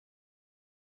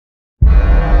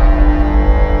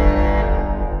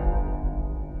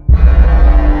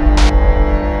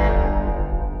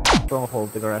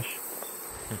stronghold, the garage?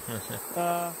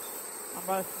 I'm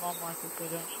by a small market, so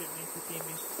don't shoot me if you see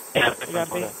me. Yeah, You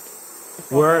got me?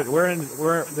 We're in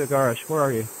the garage. Where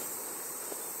are you?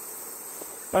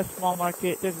 By a small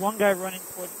market. There's one guy running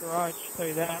towards the garage, I'll tell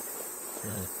you that.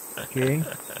 Okay,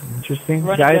 interesting.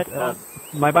 Running Guys, that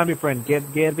my Bambi friend,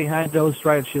 get behind those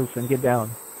riot shields and get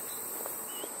down.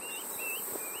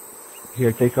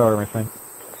 Here, take cover, my friend.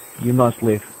 You must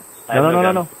leave.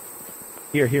 No.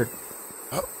 Here.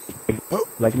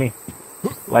 Like me.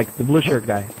 Like the blue shirt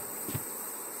guy.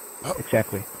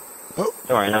 Exactly. Don't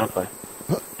worry, I don't play.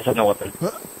 I just have no weapon.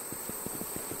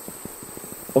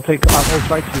 I'll try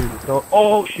to go.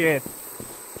 Oh shit!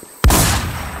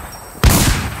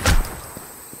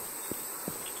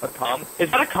 A comm? Is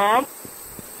that a comm?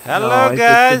 Hello, no,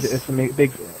 guys. It's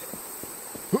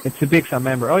a big Sam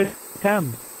member. Oh, it's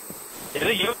Cam. Is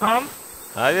it you, comm?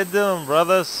 How you doing,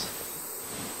 brothers?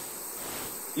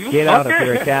 You Get fucker. out of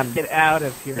here, Cam. Get out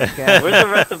of here, Cam. Where's the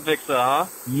rest of Bixa, huh?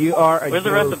 You are a Where's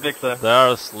the rest of Bixa? They're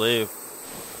asleep.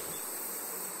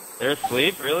 They're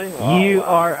asleep, really? Wow, You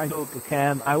are a joke,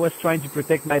 Cam. I was trying to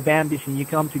protect my Bambis and you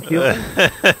come to kill me?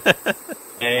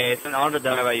 Hey, it's an honor to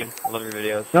know about you. I love your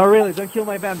videos. No, really, don't kill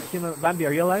my Bambi. Bambi,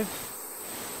 are you alive?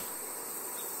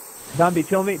 Bambi,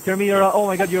 tell me you're alive. Oh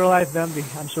my god, you're alive, Bambi.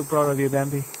 I'm so proud of you,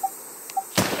 Bambi.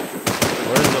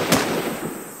 Where is the...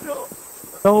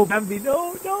 No, Bambi,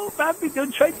 no, Bambi,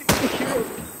 don't try to be a hero.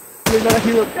 You're not a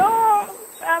hero. No,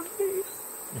 Bambi.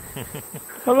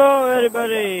 Hello,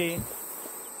 everybody.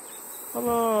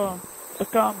 Hello.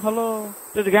 Hello.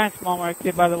 There's a guy in small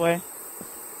market, by the way.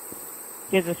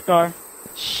 He has a scar.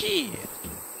 Shit.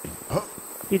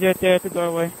 He's right there at the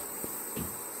doorway.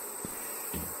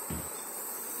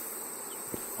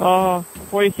 Oh,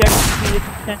 40 seconds to this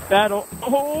intense battle.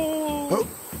 Oh!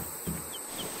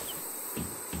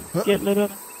 Get lit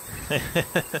up.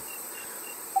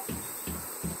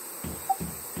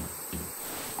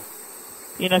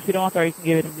 You know, if you don't want that, you can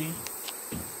give it to me.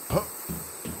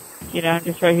 You know, I'm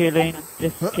just right here laying.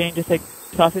 Can you just like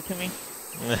toss it to me?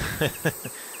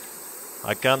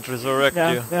 I can't resurrect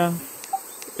you. No.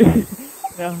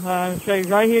 No, I'm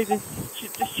right here,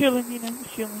 just chilling, you know,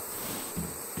 just chilling.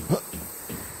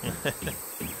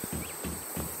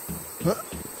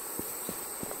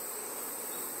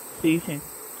 See you soon.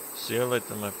 See you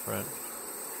later, my friend.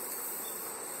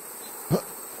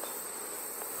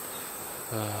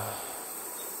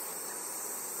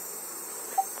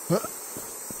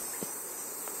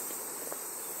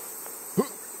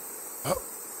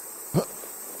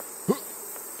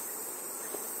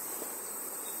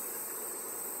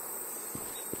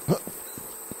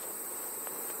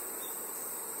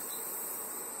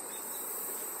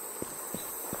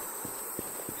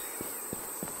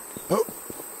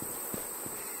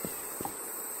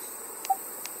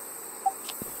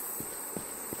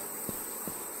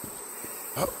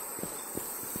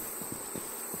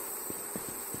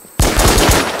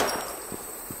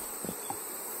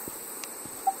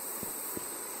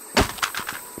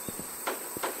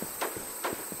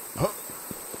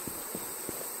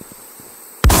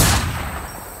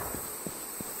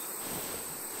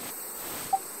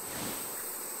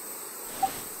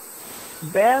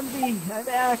 Bambi, I'm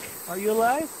back. Are you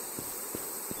alive?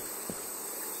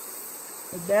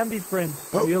 Bambi friend,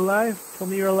 are you alive? Tell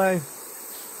me you're alive.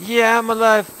 Yeah, I'm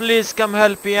alive. Please come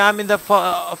help me. I'm in the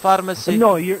pharmacy.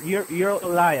 No, you're a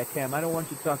liar, Cam. I don't want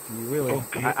to talk to you, really.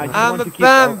 Okay. I just I'm want a to keep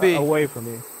Bambi. away from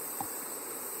you.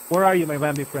 Where are you, my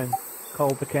Bambi friend? Call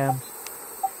the Cam.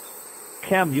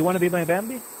 Cam, you want to be my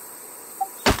Bambi?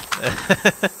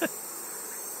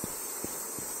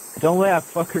 Don't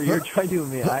laugh, fucker. You're trying to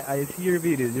me. I see your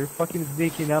videos. You're fucking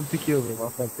sneaking up to kill me,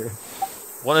 motherfucker.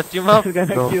 Wanna team up? You're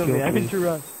gonna kill me. I'm going to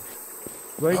run.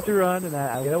 Going to run, and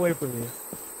I'll get away from you.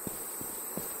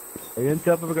 Are you in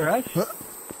top of a garage?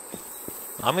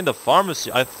 I'm in the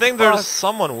pharmacy. I think there's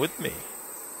someone with me.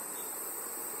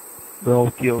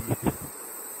 Don't kill me.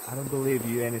 I don't believe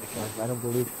you anything. I don't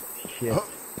believe shit.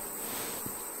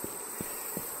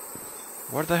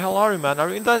 Where the hell are you, man? Are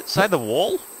you inside the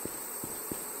wall?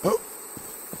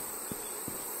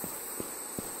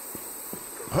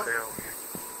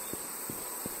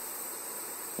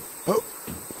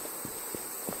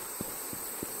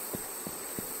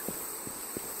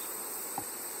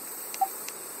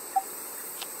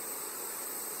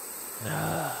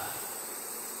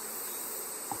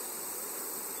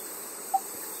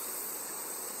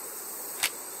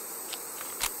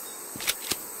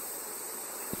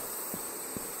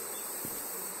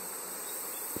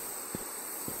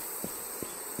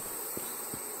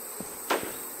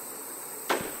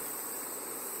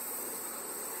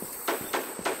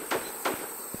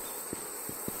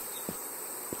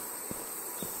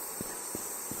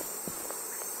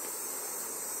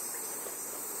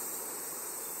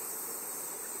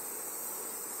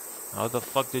 How the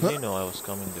fuck did you know I was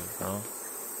coming there, bro?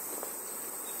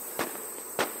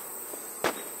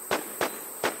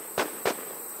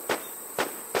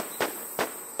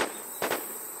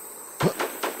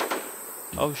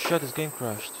 Oh shit, this game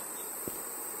crashed.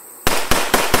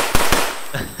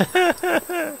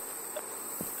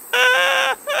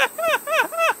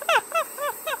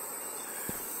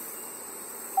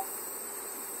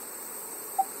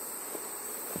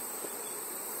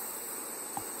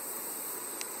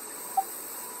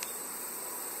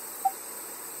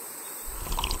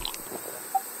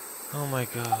 Oh my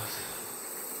god.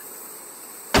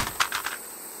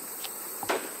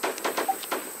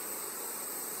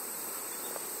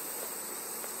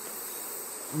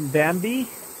 Bambi?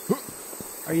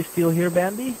 Are you still here,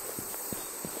 Bambi?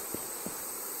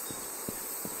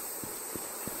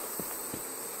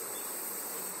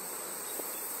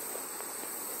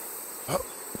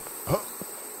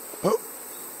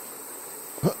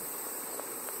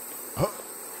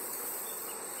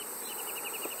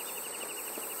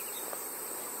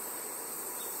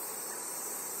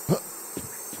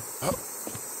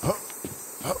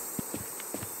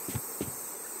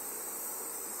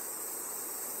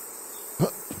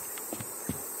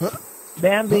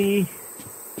 Bambi!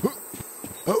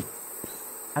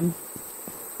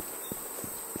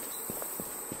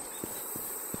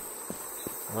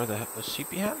 Where the heck? The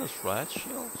CP handles riot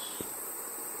shields?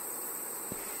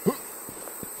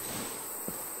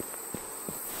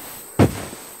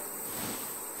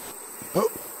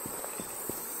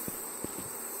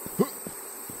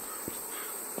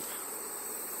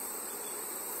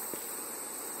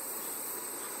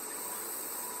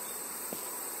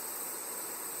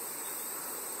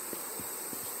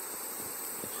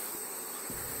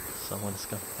 Someone's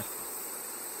coming.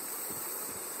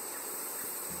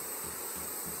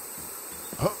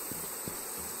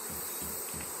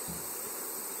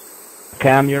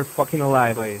 Cam, you're fucking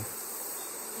alive, are you?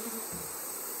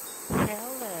 Hello.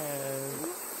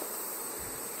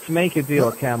 Let's make a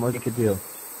deal, Cam. Let's make a deal.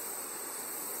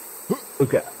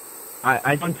 Look,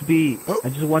 I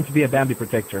just want to be a Bambi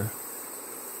protector.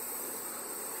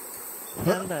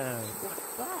 Hello.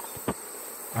 What's up?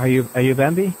 Are you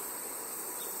Bambi?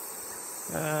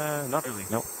 Not really,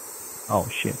 no. Oh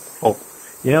shit. Oh,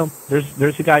 you know,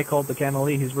 there's a guy called the Camel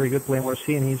Lee. He's very good playing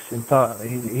WarZ, and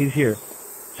he's here.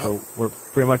 So we're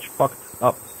pretty much fucked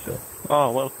up. So.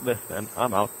 Oh, well, listen,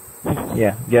 I'm out.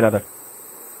 Yeah, get out of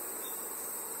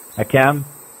there. Cam,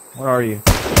 where are you?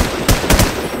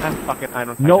 I'm fucking, I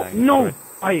don't No,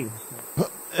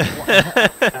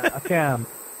 Cam.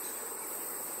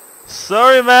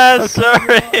 Sorry, man.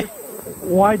 Sorry.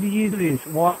 Why do you do this?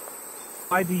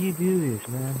 Why do you do this,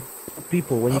 man?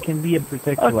 People, when you can be a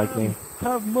protector like me.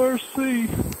 Have mercy.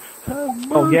 Have mercy.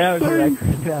 Oh, get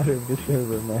out of the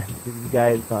server, man. This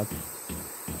guy is nuts.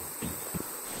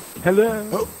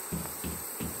 Hello.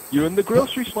 You in the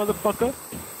groceries, motherfucker?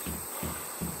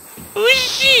 Oh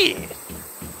shit!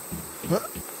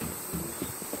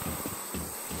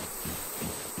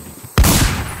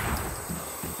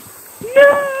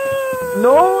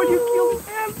 No, you killed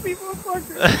Bambi,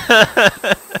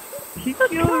 motherfucker. He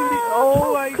killed me.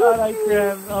 Oh my god, I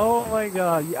crammed. Oh my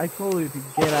god, I told you to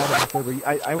get out of the server.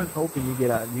 I was hoping you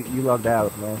get out. You logged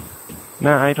out, man.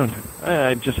 No, I don't.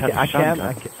 I just have I a shotgun.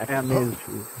 I can't.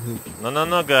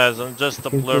 No, guys. I'm just a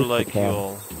player like you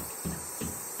all.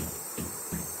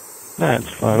 That's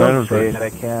fine. Don't say it. I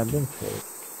can't. Don't say it.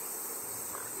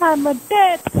 I'm a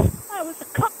dead. I was a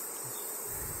cop.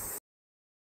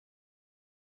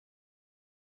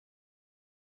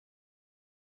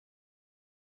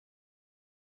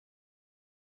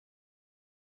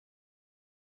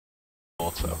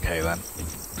 Okay then.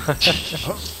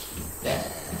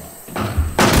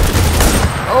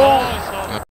 Oh!